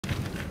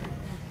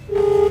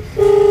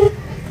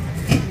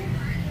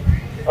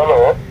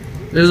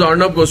This is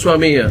Arnab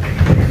Goswami here.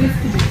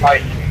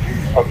 Hi.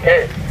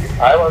 Okay.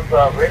 I was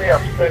very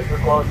upset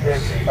because they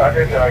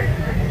started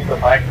using the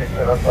mic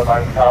instead of the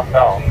line calm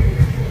down.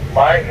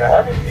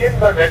 Have you seen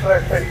the letter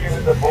I sent you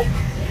in the book?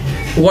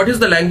 What is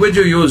the language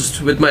you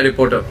used with my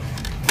reporter?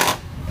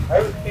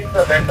 Have you seen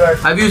the letter?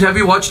 Have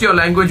you watched your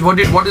language? What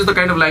is the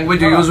kind of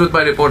language you use with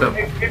my reporter?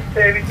 It didn't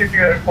say anything to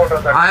your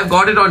reporter. I have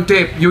got it on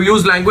tape. You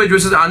use language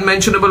which is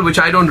unmentionable, which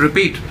I don't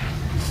repeat.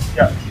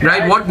 Yeah.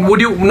 Right? What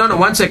would you? No.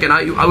 1 second.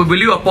 Will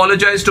you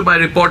apologize to my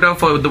reporter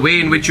for the way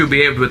in which you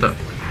behaved with her?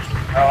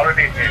 I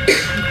already did.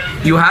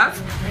 You have?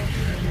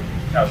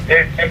 No,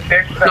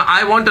 No,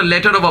 I want a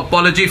letter of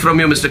apology from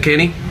you, Mr.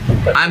 Kheny.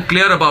 I'm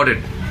clear about it.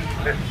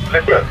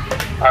 Listen,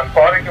 I'm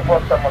calling you for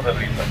some other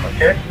reason,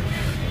 okay?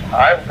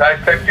 I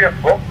sent you a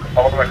book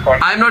about my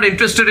contract. I'm not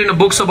interested in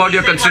books about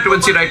your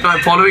constituency right now.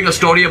 I'm following a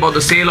story about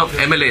the sale of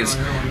MLAs.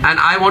 And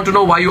I want to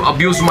know why you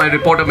abused my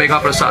reporter,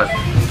 Megha Prasad.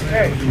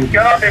 Hey, you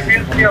cannot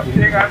abuse me of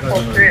saying I'm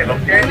for sale,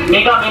 okay?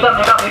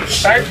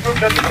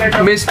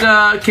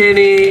 Mr.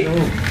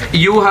 Kheny,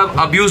 you have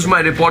abused my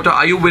reporter.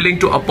 Are you willing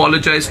to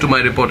apologize to my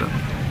reporter?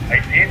 I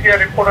did your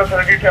reporters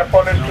ready to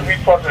apologize to me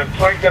for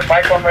throwing their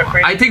mic on my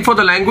face. I think for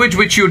the language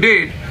which you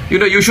did,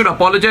 you should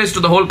apologize to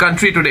the whole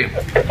country today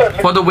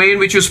for the way in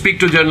which you speak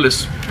to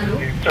journalists.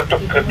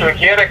 To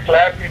hear a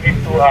clap, you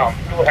need two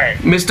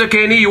hands. Mr.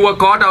 Kheny, you were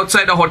caught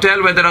outside a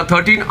hotel where there are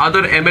 13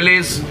 other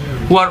MLAs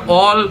who are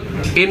all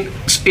in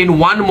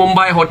one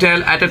Mumbai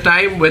hotel at a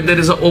time when there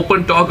is an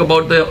open talk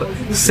about the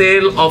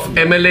sale of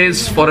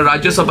MLAs for a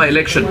Rajya Sabha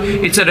election.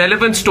 It's a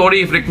relevant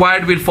story. If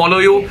required, we'll follow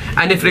you.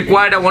 And if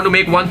required, I want to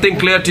make one thing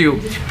clear to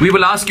you. We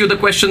will ask you the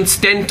questions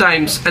 10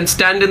 times and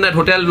stand in that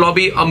hotel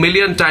lobby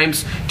 1,000,000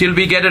 times till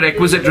we get a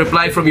requisite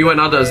reply from you and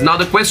others. Now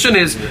the question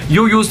is,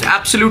 you used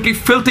absolutely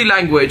filthy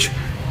language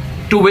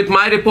with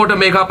my reporter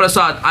Megha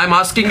Prasad. I'm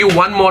asking you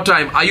one more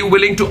time, are you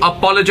willing to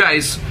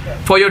apologize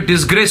for your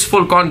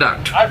disgraceful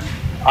conduct?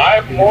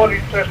 I'm more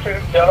interested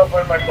in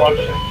developing my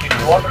conscience. If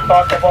you want to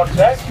talk about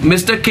that?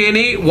 Mr.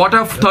 Kheny, what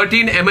are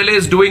 13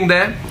 MLAs doing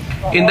there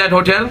in that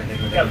hotel?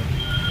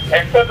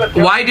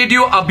 Why did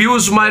you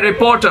abuse my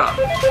reporter?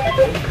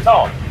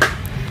 No.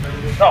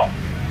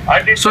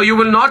 So you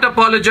will not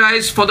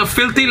apologize for the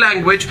filthy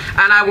language,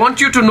 and I want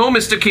you to know,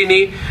 Mr.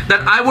 Kheny,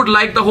 that I would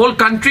like the whole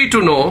country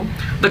to know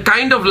the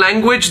kind of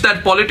language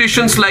that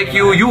politicians like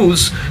you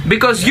use,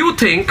 because you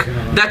think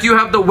that you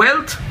have the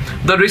wealth,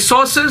 the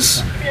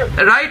resources,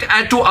 right,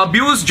 and to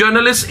abuse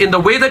journalists in the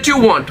way that you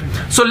want.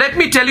 So let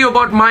me tell you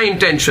about my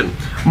intention.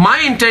 My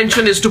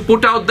intention is to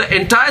put out the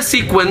entire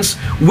sequence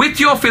with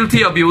your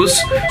filthy abuse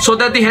so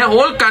that the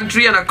whole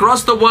country and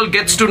across the world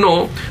gets to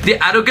know the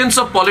arrogance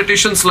of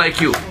politicians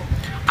like you.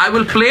 I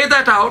will play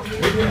that out,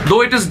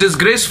 though it is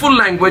disgraceful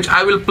language.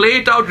 I will play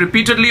it out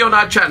repeatedly on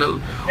our channel,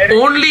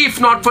 only if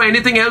not for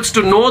anything else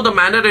to know the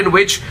manner in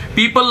which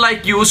people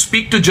like you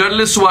speak to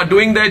journalists who are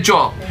doing their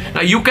job.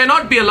 Now, you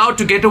cannot be allowed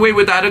to get away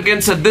with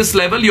arrogance at this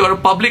level. You are a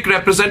public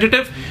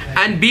representative,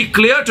 and be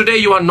clear today,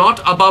 you are not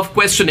above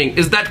questioning.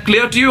 Is that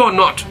clear to you or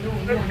not?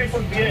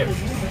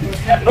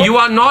 You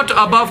are not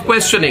above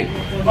questioning.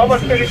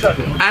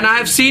 And I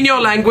have seen your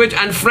language,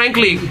 and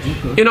frankly,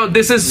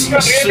 this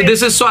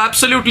is so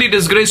absolutely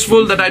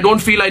disgraceful that I don't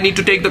feel I need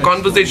to take the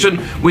conversation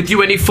with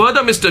you any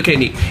further, Mr.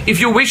 Kheny. If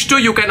you wish to,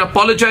 you can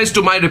apologize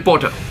to my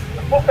reporter.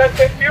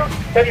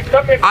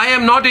 I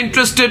am not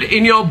interested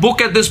in your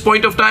book at this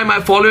point of time.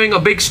 I'm following a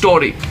big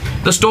story.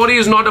 The story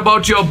is not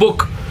about your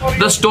book.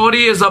 The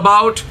story is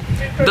about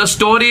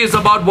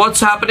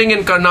what's happening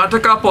in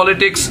Karnataka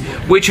politics,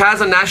 which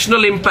has a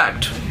national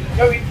impact.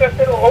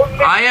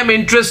 I am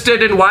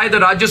interested in why the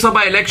Rajya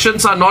Sabha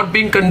elections are not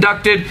being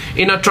conducted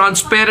in a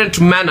transparent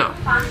manner.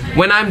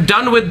 When I'm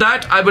done with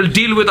that, I will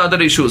deal with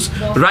other issues.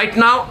 Right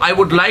now, I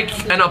would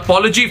like an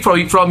apology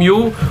from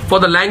you for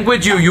the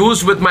language you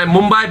used with my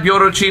Mumbai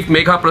Bureau Chief,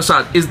 Megha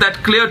Prasad. Is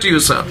that clear to you,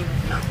 sir?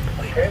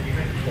 Okay.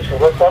 Mr.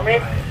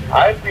 Goswami,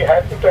 I'll be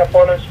happy to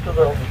apologize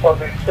for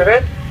the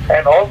incident.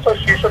 And also,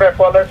 she should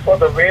apologize for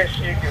the way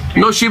she...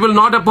 No, she will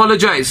not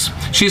apologize.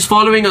 She's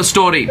following a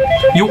story.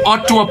 You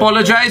ought to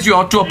apologize. You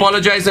ought to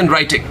apologize in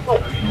writing.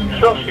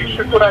 So she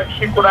could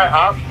have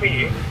asked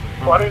me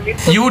for an...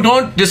 You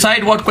don't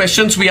decide what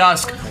questions we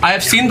ask. I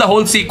have seen the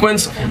whole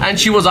sequence, and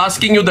she was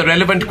asking you the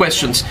relevant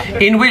questions,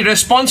 in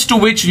response to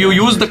which you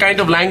use the kind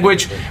of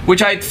language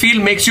which I feel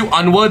makes you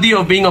unworthy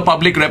of being a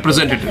public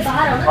representative.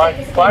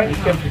 Fine,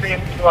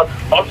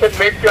 also it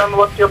makes you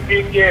unworthy of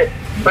being a...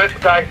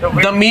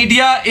 The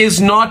media is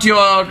not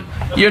your,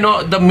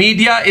 the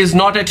media is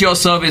not at your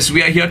service.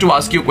 We are here to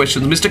ask you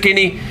questions. Mr.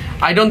 Kheny,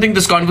 I don't think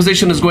this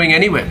conversation is going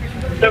anywhere.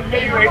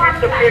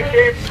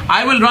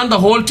 I will run the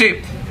whole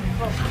tape.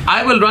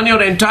 I will run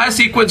your entire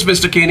sequence,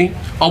 Mr. Kheny,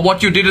 of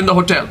what you did in the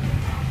hotel.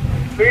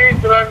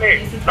 Please run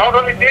it. Not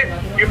only this,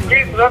 you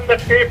please run the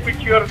tape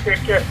which your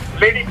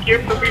lady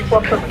came to me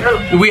for some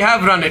help. We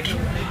have run it.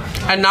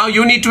 And now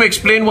you need to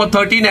explain what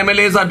 13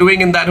 MLAs are doing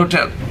in that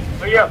hotel.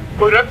 Yeah,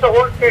 we run the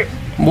whole tape.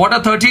 What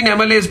are 13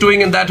 MLAs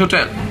doing in that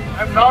hotel?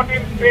 I'm not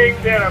in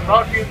staying there. I'm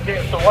not in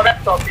there. So what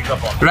I'm talking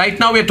about? Right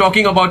now we're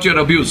talking about your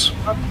abuse.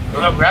 Am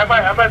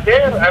I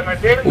there? Am I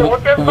there in the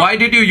hotel? Why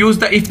did you use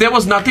that? If there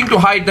was nothing to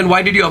hide, then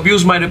why did you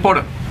abuse my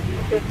reporter?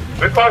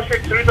 Because she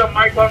threw the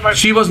mic on my...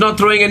 She was not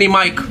throwing any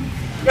mic.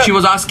 She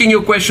was asking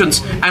you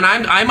questions. And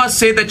I must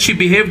say that she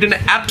behaved in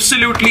an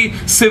absolutely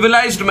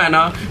civilized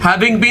manner,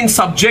 having been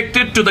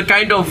subjected to the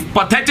kind of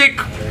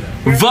pathetic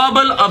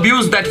verbal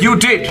abuse that you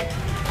did.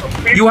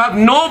 You have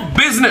no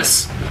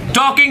business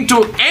talking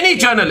to any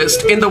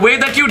journalist in the way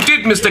that you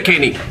did, Mr.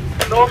 Kheny.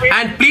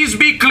 And please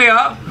be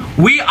clear,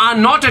 we are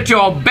not at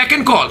your beck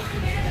and call.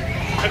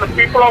 And the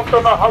people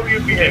also know how you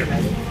behave.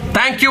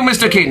 Thank you,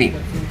 Mr. Kheny.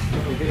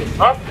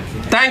 Huh?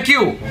 Thank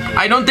you.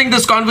 I don't think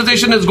this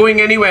conversation is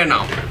going anywhere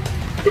now.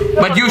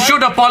 But you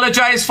should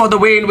apologize for the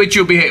way in which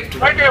you behaved.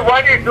 What do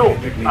you do?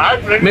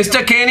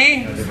 Mr.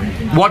 Kheny,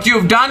 what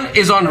you've done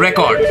is on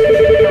record.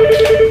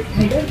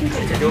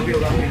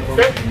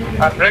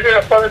 I'm ready to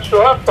apologize to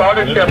her.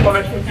 Probably she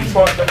apologized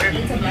before the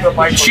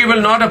nation. She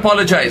will not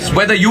apologize.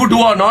 Whether you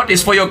do or not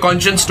is for your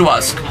conscience to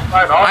ask.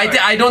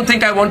 I don't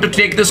think I want to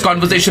take this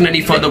conversation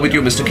any further with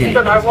you, Mr. Kheny.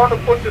 I want to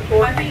put this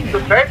whole thing to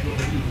bed.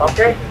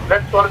 Okay,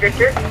 let's forget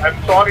it.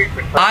 I'm sorry if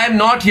it's... I am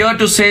not here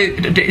to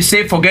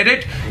say forget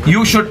it.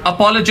 You should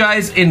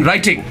apologize in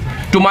writing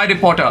to my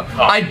reporter.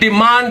 I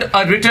demand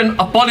a written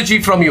apology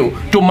from you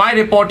to my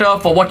reporter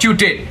for what you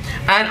did.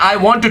 And I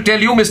want to tell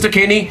you, Mr.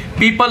 Kheny,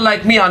 people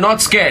like me are not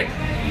scared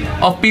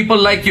of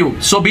people like you.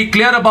 So be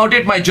clear about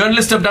it. My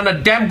journalists have done a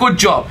damn good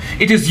job.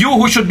 It is you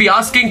who should be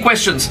asking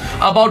questions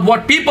about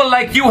what people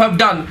like you have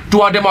done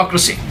to our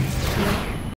democracy.